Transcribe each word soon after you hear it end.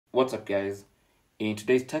What's up guys? In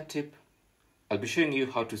today's tech tip, I'll be showing you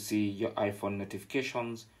how to see your iPhone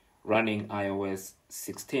notifications running iOS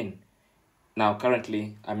 16. Now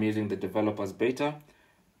currently I'm using the developer's beta,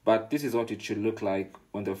 but this is what it should look like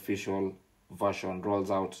when the official version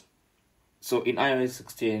rolls out. So in iOS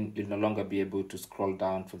 16, you'll no longer be able to scroll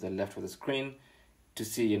down to the left of the screen to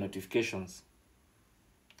see your notifications.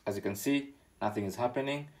 As you can see, nothing is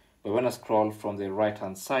happening, but when I scroll from the right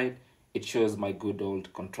hand side, it shows my good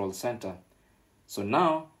old control center. So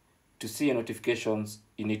now, to see your notifications,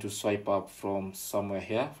 you need to swipe up from somewhere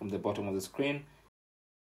here, from the bottom of the screen.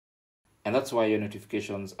 And that's where your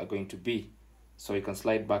notifications are going to be. So you can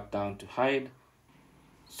slide back down to hide.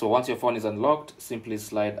 So once your phone is unlocked, simply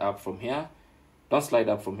slide up from here. Don't slide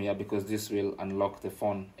up from here because this will unlock the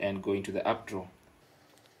phone and go into the app drawer.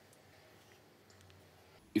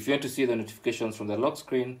 If you want to see the notifications from the lock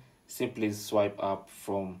screen, simply swipe up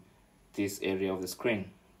from this area of the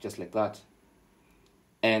screen, just like that.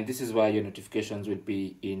 And this is where your notifications will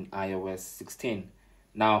be in iOS 16.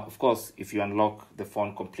 Now, of course, if you unlock the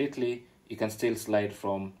phone completely, you can still slide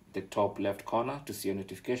from the top left corner to see your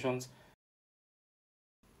notifications.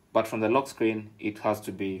 But from the lock screen, it has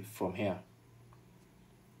to be from here.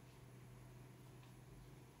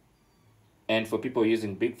 And for people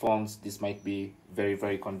using big phones, this might be very,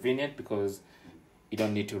 very convenient because you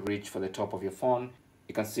don't need to reach for the top of your phone.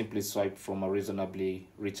 You can simply swipe from a reasonably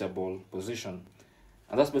reachable position.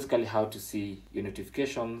 And that's basically how to see your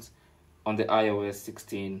notifications on the iOS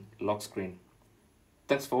 16 lock screen.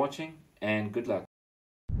 Thanks for watching and good luck.